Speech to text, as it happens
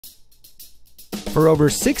For over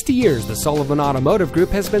 60 years, the Sullivan Automotive Group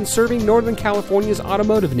has been serving Northern California's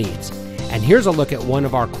automotive needs. And here's a look at one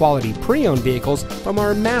of our quality pre-owned vehicles from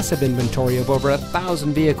our massive inventory of over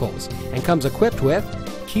 1,000 vehicles, and comes equipped with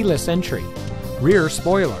keyless entry, rear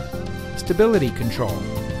spoiler, stability control,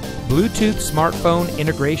 Bluetooth smartphone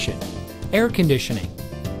integration, air conditioning,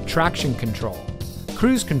 traction control,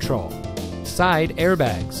 cruise control, side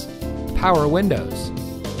airbags, power windows,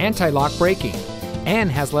 anti-lock braking,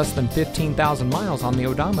 and has less than 15,000 miles on the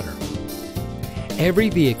odometer. Every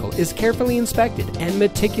vehicle is carefully inspected and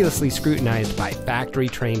meticulously scrutinized by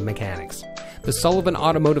factory-trained mechanics. The Sullivan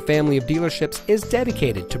Automotive family of dealerships is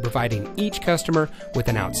dedicated to providing each customer with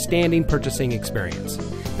an outstanding purchasing experience.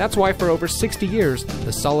 That's why for over 60 years,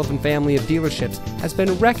 the Sullivan family of dealerships has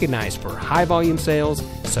been recognized for high-volume sales,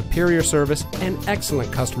 superior service, and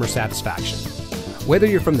excellent customer satisfaction. Whether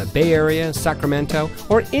you're from the Bay Area, Sacramento,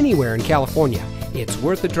 or anywhere in California, it's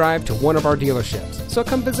worth a drive to one of our dealerships. So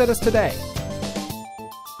come visit us today.